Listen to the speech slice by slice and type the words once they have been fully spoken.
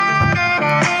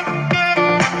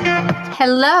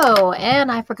Hello,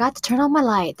 and I forgot to turn on my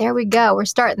light. There we go. We're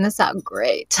starting this out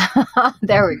great.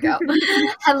 There we go.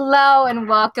 Hello, and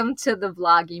welcome to the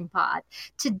Vlogging Pod.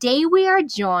 Today we are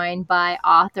joined by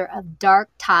author of Dark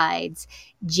Tides,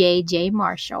 JJ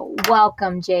Marshall.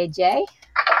 Welcome, JJ.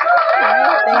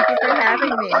 Hi, thank you for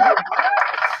having me.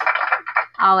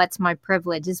 Oh, it's my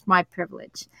privilege. It's my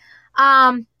privilege.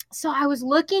 So I was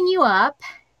looking you up.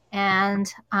 And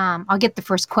I'll get the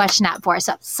first question out for us.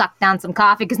 So suck down some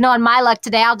coffee because knowing my luck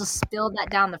today, I'll just spill that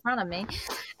down the front of me.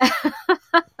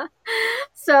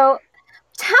 So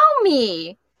tell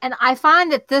me, and I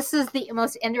find that this is the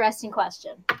most interesting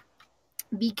question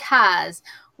because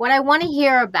what I want to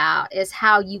hear about is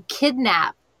how you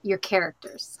kidnap your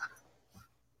characters.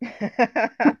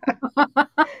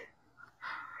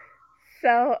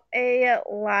 So a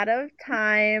lot of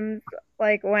times,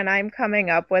 like when I'm coming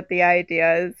up with the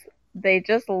ideas, they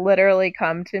just literally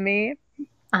come to me.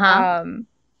 Uh-huh.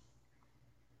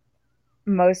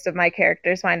 Most of my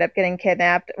characters wind up getting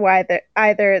kidnapped.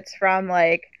 Either it's from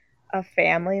like a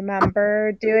family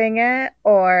member doing it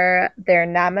or their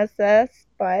nemesis,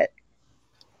 but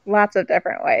lots of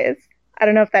different ways. I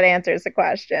don't know if that answers the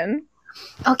question.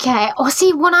 Okay. Well,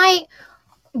 see, what I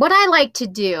like to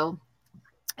do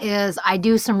is I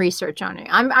do some research on it.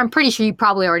 I'm pretty sure you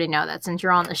probably already know that since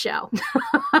you're on the show.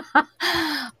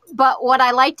 But what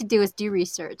I like to do is do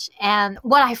research. And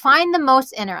what I find the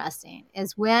most interesting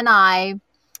is when I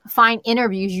find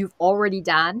interviews you've already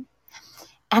done.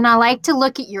 And I like to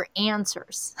look at your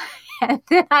answers. And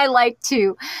then I like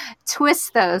to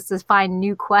twist those to find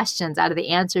new questions out of the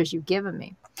answers you've given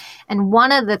me. And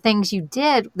one of the things you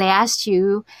did, they asked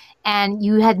you, and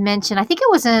you had mentioned, I think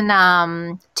it was in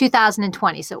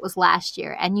 2020, so it was last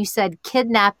year, and you said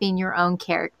kidnapping your own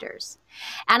characters.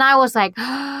 And I was like,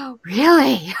 oh,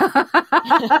 really?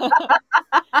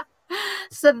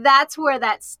 So that's where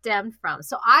that stemmed from.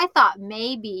 So I thought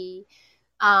maybe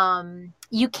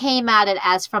you came at it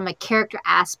as from a character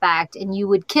aspect and you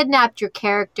would kidnap your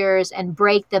characters and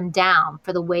break them down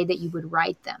for the way that you would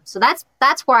write them. So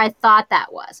that's where I thought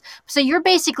that was. So you're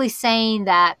basically saying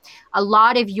that a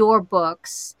lot of your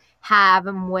books have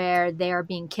them where they are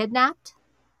being kidnapped?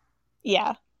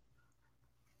 Yeah.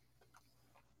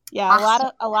 Yeah,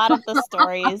 awesome. a lot of the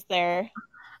stories there's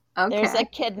a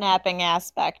kidnapping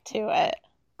aspect to it.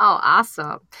 Oh,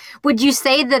 awesome. Would you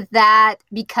say that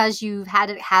because you've had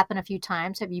it happen a few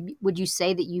times, would you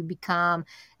say that you become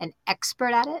an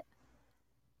expert at it?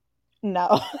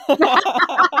 No.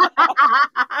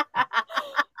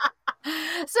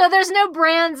 So there's no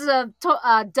brands of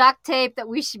duct tape that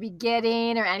we should be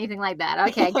getting or anything like that.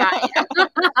 Okay, got you.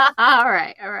 All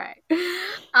right.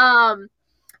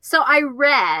 So I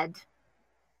read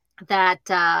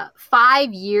that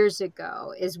 5 years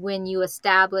ago is when you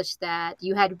established that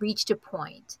you had reached a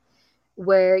point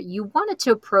where you wanted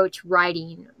to approach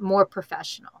writing more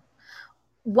professional.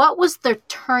 What was the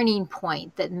turning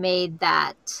point that made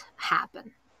that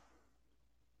happen?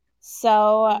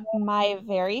 So my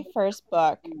very first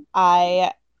book,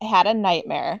 I had a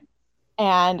nightmare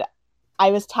and I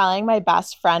was telling my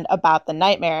best friend about the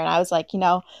nightmare and I was like,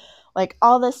 like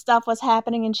all this stuff was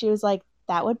happening and she was like,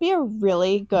 that would be a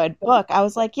really good book. I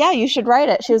was like, yeah, you should write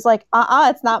it. She was like,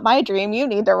 it's not my dream. You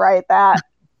need to write that.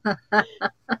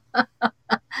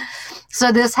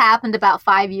 So this happened about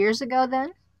 5 years ago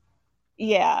then?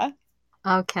 Yeah.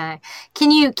 Okay.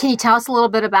 Can you tell us a little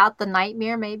bit about the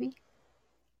nightmare maybe?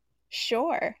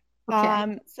 Sure.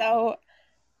 Okay. So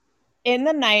in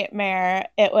the nightmare,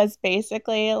 it was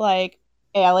basically like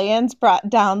aliens brought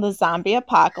down the zombie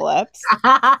apocalypse.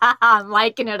 I'm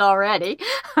liking it already.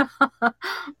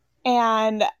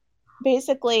 And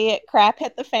basically crap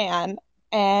hit the fan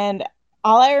and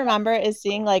all I remember is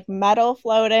seeing like metal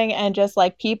floating and just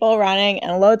like people running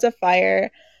and loads of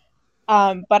fire.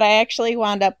 But I actually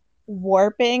wound up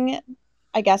warping,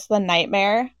 I guess, the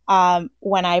nightmare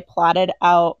when I plotted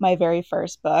out my very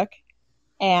first book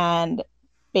and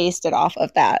based it off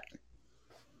of that.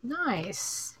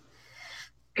 Nice.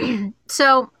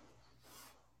 So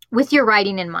with your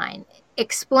writing in mind,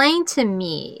 explain to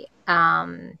me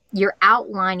your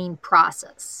outlining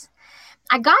process.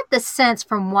 I got the sense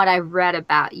from what I've read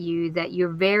about you that you're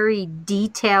very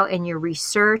detailed in your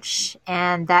research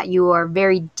and that you are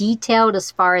very detailed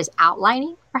as far as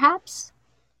outlining, perhaps?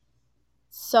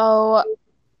 So,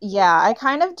 yeah, I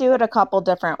kind of do it a couple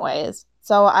different ways.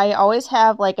 So I always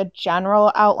have like a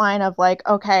general outline of like,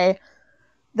 okay,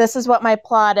 this is what my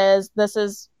plot is. This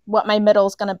is what my middle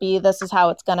is going to be. This is how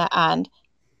it's going to end.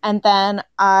 And then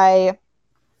I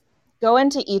go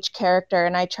into each character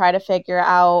and I try to figure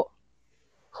out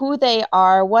who they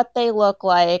are, what they look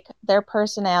like, their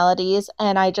personalities,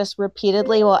 and I just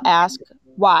repeatedly will ask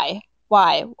why.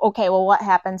 Why? Okay, well, what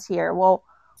happens here? Well,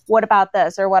 what about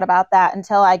this or what about that,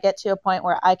 until I get to a point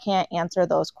where I can't answer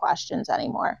those questions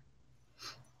anymore.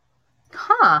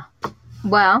 Huh.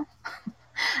 Well,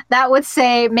 that would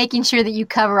say making sure that you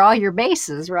cover all your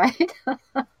bases, right?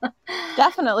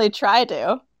 Definitely try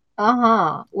to.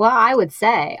 Uh-huh. Well, I would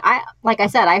say, like I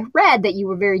said, I read that you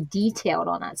were very detailed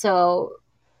on that. So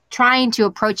trying to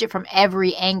approach it from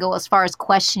every angle as far as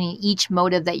questioning each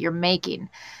motive that you're making,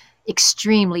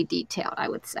 extremely detailed, I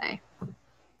would say.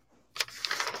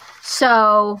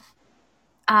 So,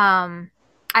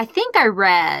 I think I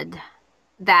read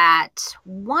that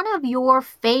one of your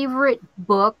favorite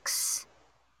books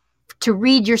to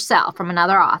read yourself from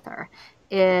another author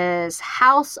is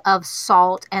House of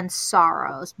Salt and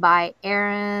Sorrows by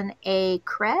Erin A.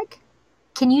 Craig.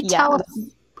 Can you tell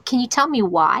me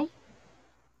why?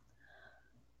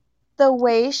 The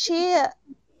way she,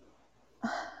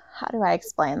 how do I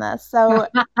explain this? So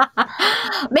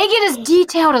make it as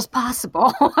detailed as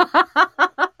possible.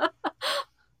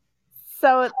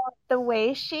 So the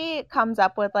way she comes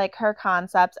up with like her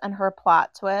concepts and her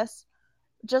plot twists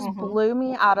just blew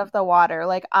me out of the water.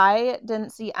 Like I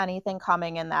didn't see anything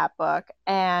coming in that book.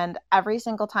 And every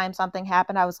single time something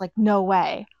happened, I was like, no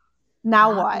way.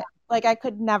 Now what? Like I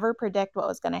could never predict what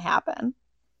was going to happen.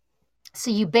 So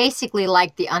you basically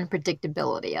like the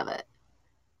unpredictability of it.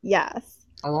 Yes.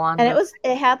 Wonderful. And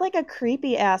it had like a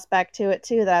creepy aspect to it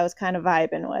too that I was kind of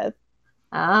vibing with.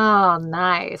 Oh,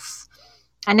 nice.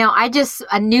 I know.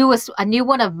 A new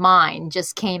one of mine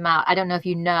just came out. I don't know if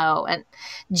you know, and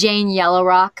Jane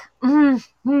Yellowrock.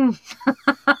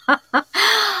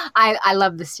 I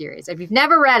love the series. If you've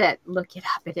never read it, look it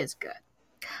up. It is good.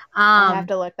 I have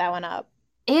to look that one up.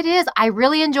 It is. I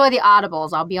really enjoy the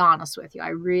audibles. I'll be honest with you. I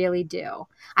really do.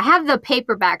 I have the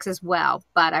paperbacks as well,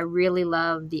 but I really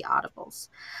love the audibles.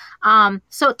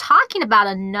 So talking about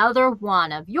another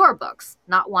one of your books,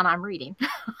 not one I'm reading,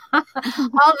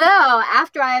 although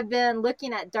after I have been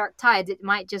looking at Dark Tides, it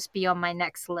might just be on my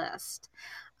next list.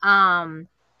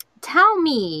 Tell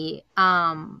me,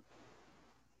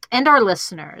 and our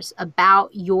listeners about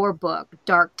your book,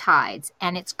 Dark Tides,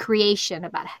 and its creation,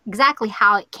 about exactly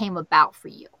how it came about for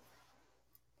you.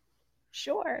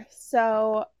 Sure.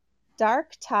 So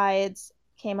Dark Tides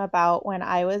came about when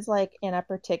I was like in a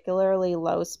particularly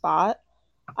low spot.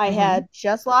 I had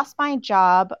just lost my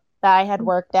job that I had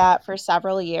worked at for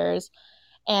several years,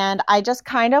 and I just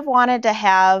kind of wanted to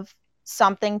have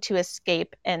something to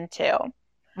escape into.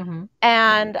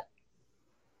 And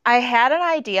I had an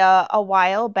idea a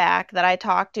while back that I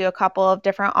talked to a couple of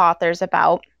different authors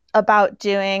about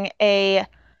doing a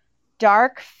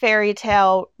dark fairy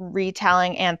tale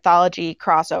retelling anthology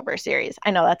crossover series.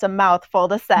 I know that's a mouthful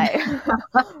to say.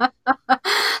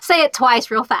 Say it twice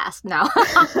real fast. No.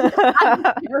 I'm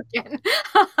joking.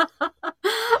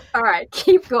 All right,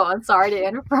 keep going. Sorry to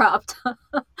interrupt.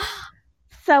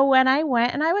 So when I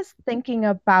went and I was thinking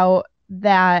about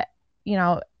that,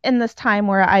 in this time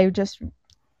where I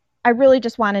really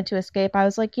just wanted to escape, I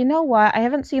was like, you know what? I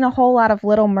haven't seen a whole lot of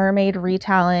Little Mermaid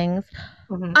retellings.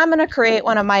 I'm going to create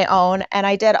one of my own. And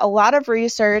I did a lot of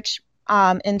research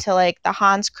into like the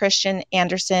Hans Christian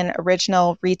Andersen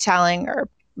original retelling or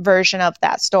version of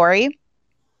that story.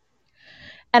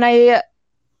 And I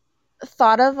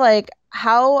thought of like,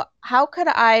 how could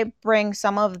I bring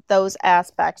some of those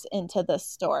aspects into this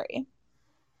story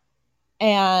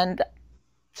and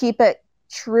keep it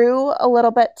true a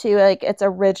little bit to like its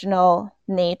original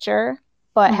nature,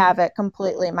 but have it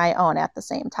completely my own at the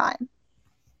same time.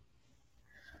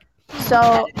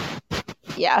 So,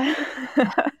 yeah.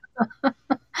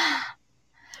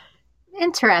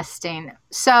 Interesting.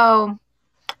 So,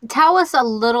 tell us a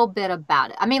little bit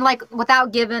about it. I mean, like,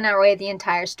 without giving away the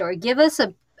entire story, give us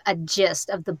a gist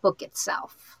of the book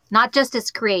itself. Not just its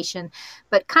creation,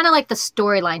 but kind of like the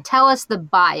storyline. Tell us the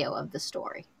bio of the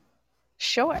story.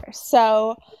 Sure.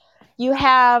 So, you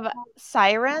have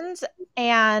sirens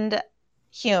and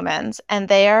humans, and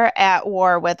they are at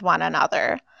war with one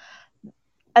another.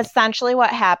 Essentially what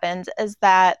happens is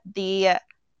that the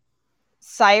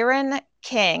Siren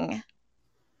King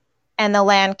and the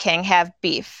Land King have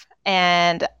beef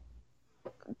and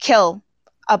kill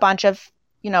a bunch of,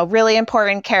 really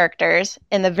important characters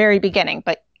in the very beginning,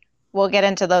 but we'll get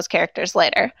into those characters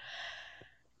later.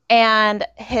 And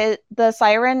the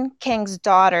Siren King's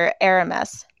daughter,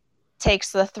 Aramis,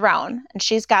 takes the throne, and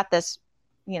she's got this,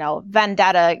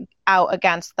 vendetta out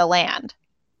against the land.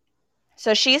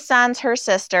 So she sends her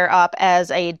sister up as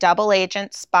a double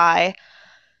agent spy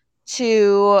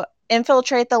to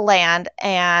infiltrate the land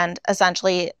and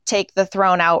essentially take the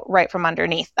throne out right from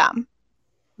underneath them.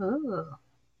 Ooh.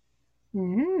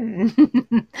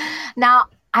 Mm. Now,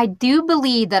 I do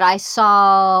believe that I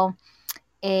saw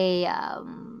a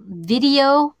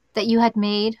video that you had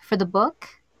made for the book.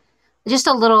 Just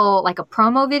a little, like a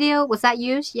promo video. Was that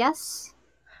used? Yes?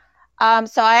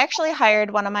 So I actually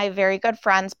hired one of my very good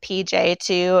friends, PJ,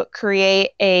 to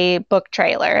create a book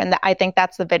trailer, and I think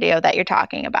that's the video that you're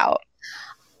talking about.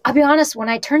 I'll be honest, when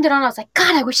I turned it on, I was like,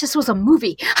 God, I wish this was a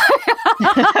movie.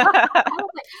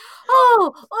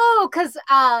 Because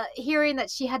hearing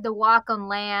that she had to walk on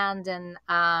land and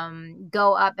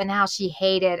go up and how she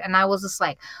hated, and I was just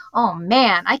like, oh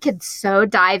man, I could so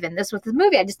dive in this with the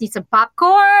movie. I just need some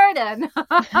popcorn and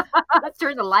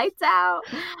turn the lights out.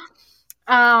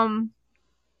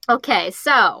 Okay,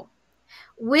 so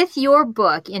with your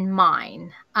book in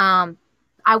mind, I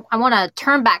want to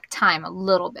turn back time a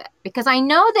little bit because I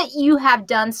know that you have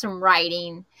done some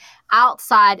writing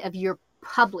outside of your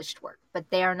published work, but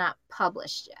they are not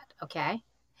published yet, okay?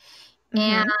 Mm-hmm.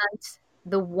 And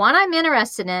the one I'm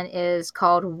interested in is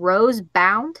called Rose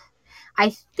Bound.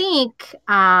 I think,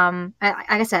 like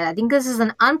I said, I think this is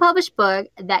an unpublished book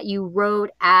that you wrote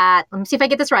at, let me see if I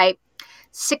get this right,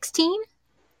 16?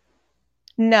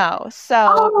 No,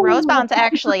 so Rosebound's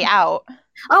actually out.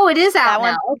 Oh, it is out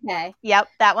now. Okay. Yep,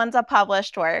 that one's a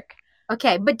published work.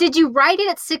 Okay, but did you write it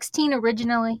at 16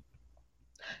 originally?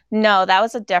 No, that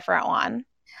was a different one.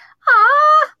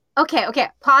 Okay.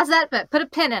 Pause that, but put a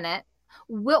pin in it.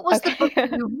 What was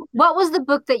the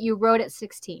book that you wrote at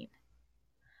 16?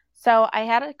 So I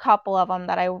had a couple of them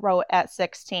that I wrote at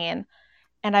 16,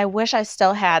 and I wish I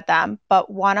still had them.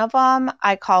 But one of them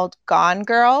I called Gone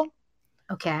Girl.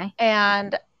 Okay.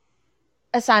 And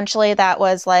essentially that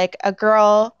was like a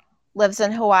girl lives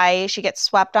in Hawaii. She gets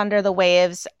swept under the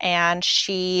waves and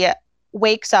she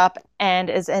wakes up and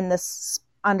is in this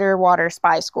underwater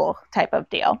spy school type of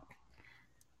deal.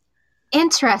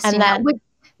 Interesting. And then,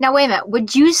 now, wait a minute.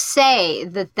 Would you say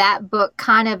that book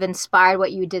kind of inspired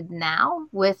what you did now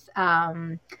with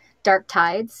Dark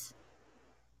Tides?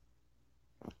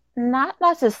 Not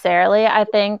necessarily. I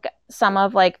think some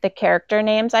of like the character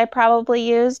names I probably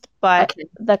used, but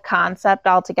the concept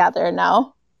altogether,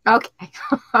 no. Okay.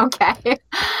 All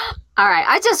right.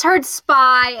 I just heard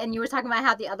spy, and you were talking about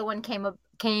how the other one came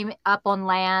up on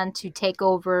land to take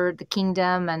over the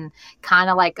kingdom and kind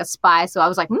of like a spy. So I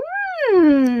was like,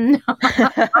 Okay.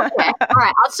 All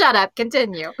right. I'll shut up.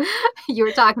 Continue. You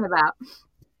were talking about.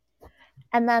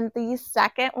 And then the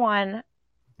second one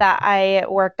that I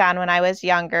worked on when I was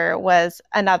younger was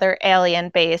another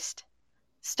alien-based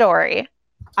story.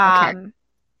 And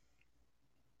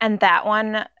that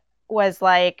one was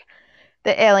like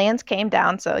the aliens came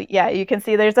down. So yeah, you can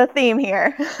see there's a theme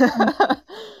here.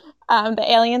 The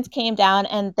aliens came down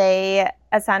and they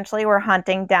essentially were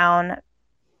hunting down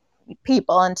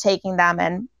people and taking them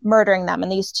and murdering them.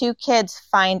 And these two kids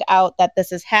find out that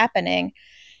this is happening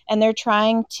and they're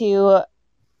trying to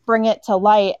bring it to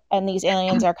light, and these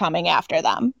aliens are coming after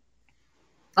them.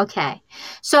 Okay.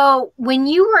 So when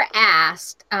you were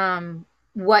asked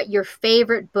what your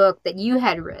favorite book that you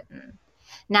had written,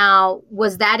 now,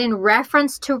 was that in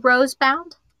reference to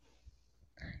Rosebound?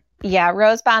 Yeah,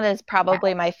 Rosebound is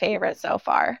probably my favorite so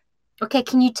far. Okay,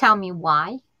 can you tell me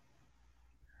why?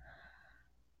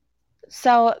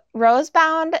 So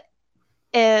Rosebound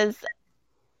is,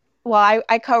 well,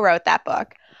 I co-wrote that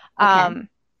book. Okay.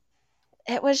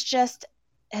 It was just,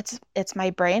 it's my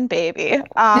brain baby.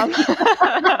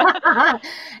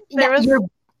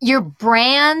 Your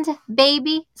brand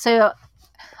baby? So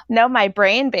no, my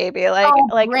brain baby. I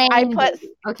put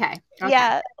baby. Okay.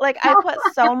 Yeah, like I put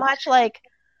so much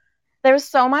there's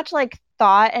so much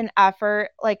thought and effort,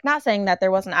 not saying that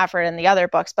there wasn't effort in the other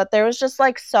books, but there was just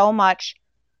so much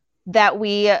that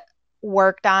we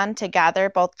worked on together,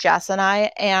 both Jess and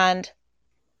I, and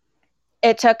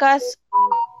it took us,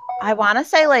 I want to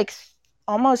say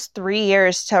almost 3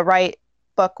 years to write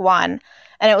book one.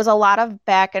 And it was a lot of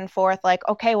back and forth,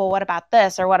 okay, well, what about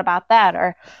this? Or what about that?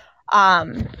 Or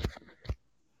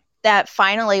that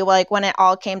finally, when it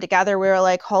all came together, we were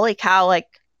like, holy cow,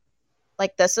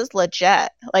 this is legit.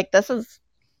 This is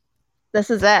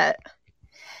it.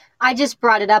 I just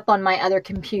brought it up on my other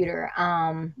computer,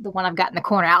 the one I've got in the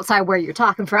corner outside where you're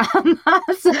talking from.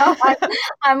 So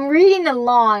I'm reading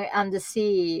along to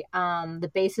see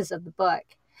the basis of the book.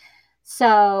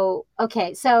 So,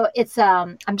 okay, so it's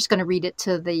I'm just going to read it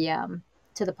to the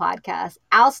to the podcast.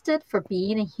 Ousted for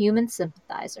being a human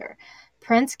sympathizer,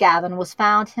 Prince Gavin was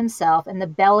found himself in the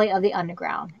belly of the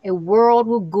underground, a world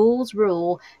where ghouls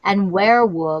rule and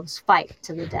werewolves fight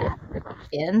to the death.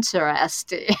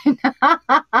 Interesting.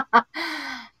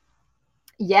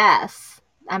 Yes,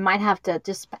 I might have to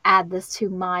just add this to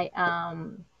my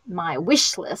my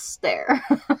wish list there.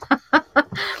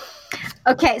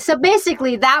 Okay, so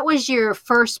basically that was your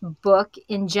first book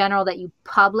in general that you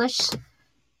published?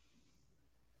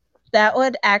 That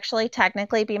would actually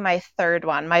technically be my third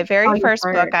one. My very first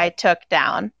book I took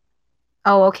down.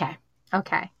 Oh, okay.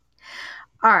 Okay.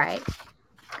 All right.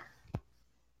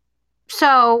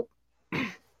 So,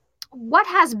 what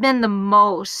has been the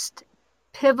most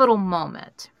pivotal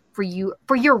moment for you,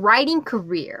 for your writing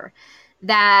career,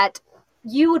 that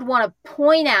you would want to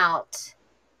point out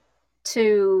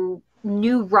to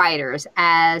new writers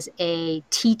as a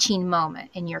teaching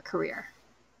moment in your career?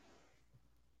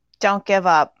 Don't give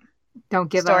up. Don't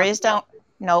give up.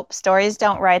 Stories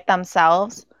don't write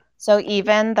themselves. So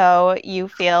even though you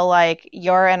feel like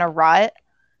you're in a rut,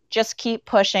 just keep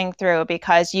pushing through,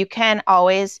 because you can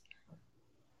always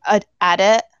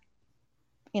edit,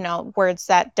 words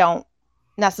that don't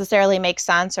necessarily make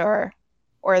sense, or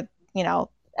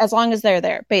as long as they're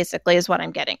there, basically, is what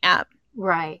I'm getting at.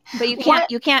 Right. But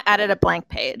you can't edit a blank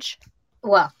page.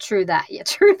 Well, true that. Yeah,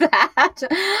 true that.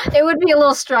 It would be a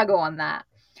little struggle on that.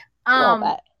 A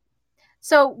little bit.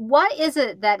 So what is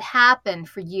it that happened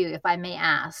for you, if I may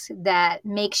ask, that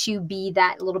makes you be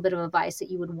that little bit of advice that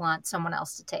you would want someone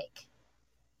else to take?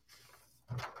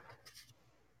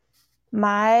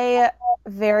 My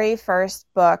very first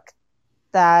book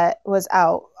that was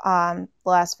out, The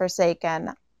Last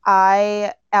Forsaken,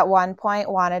 I at one point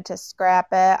wanted to scrap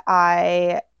it.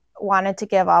 I wanted to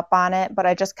give up on it, but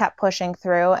I just kept pushing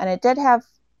through, and it did have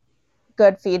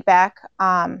good feedback.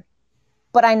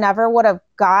 But I never would have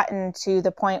gotten to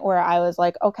the point where I was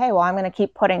like, okay, well, I'm going to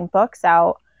keep putting books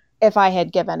out if I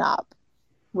had given up.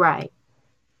 Right.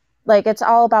 Like, it's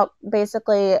all about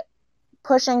basically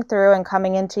pushing through and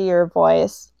coming into your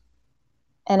voice.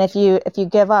 And if you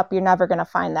give up, you're never going to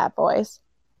find that voice.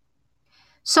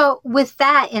 So with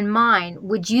that in mind,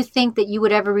 would you think that you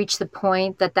would ever reach the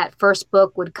point that that first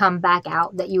book would come back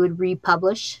out, that you would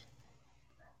republish?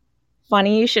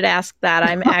 Funny you should ask that.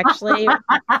 I'm actually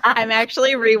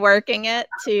reworking it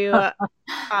to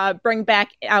bring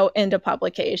back out into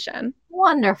publication.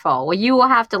 Wonderful. Well, you will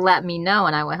have to let me know,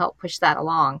 and I will help push that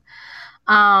along.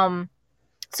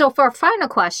 So for a final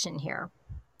question here,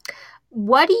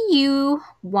 what do you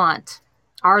want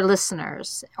our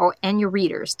listeners and your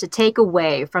readers to take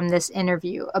away from this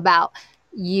interview about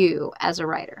you as a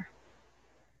writer?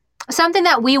 Something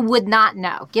that we would not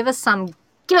know. Give us some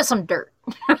dirt.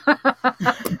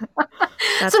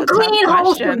 Some clean,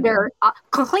 wholesome dirt.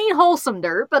 Clean, wholesome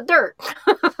dirt, but dirt.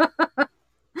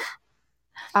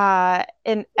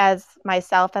 And as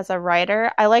myself as a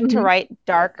writer, I like to write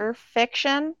darker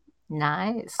fiction.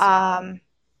 Nice.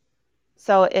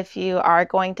 So if you are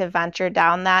going to venture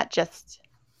down that, just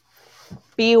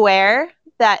beware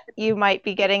that you might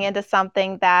be getting into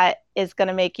something that is going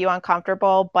to make you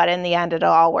uncomfortable, but in the end,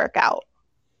 it'll all work out.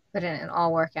 But it'll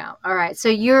all work out. All right. So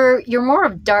you're more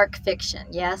of dark fiction,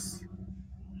 yes?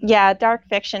 Yeah, dark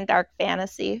fiction, dark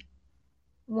fantasy.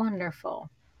 Wonderful.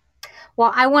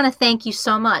 Well, I want to thank you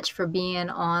so much for being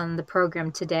on the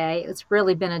program today. It's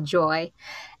really been a joy.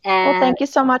 Well, thank you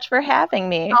so much for having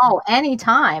me. Oh,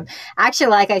 anytime. Actually,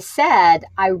 like I said,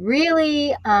 I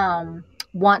really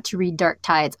want to read Dark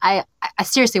Tides. I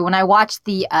seriously, when I watched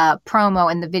the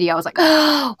promo and the video, I was like,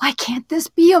 oh, why can't this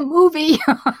be a movie?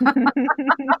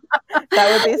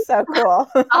 That would be so cool.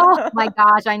 Oh my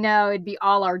gosh, I know. It'd be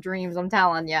all our dreams, I'm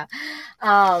telling you.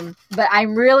 But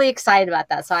I'm really excited about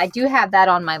that. So I do have that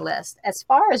on my list. As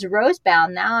far as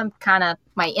Rosebound, now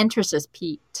my interest is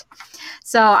piqued.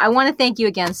 So I want to thank you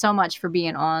again so much for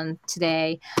being on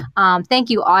today. Thank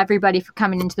you all, everybody, for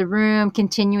coming into the room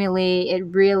continually. It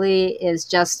really is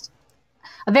just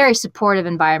a very supportive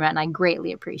environment, and I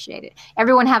greatly appreciate it.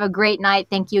 Everyone have a great night.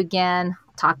 Thank you again.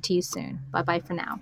 Talk to you soon. Bye-bye for now.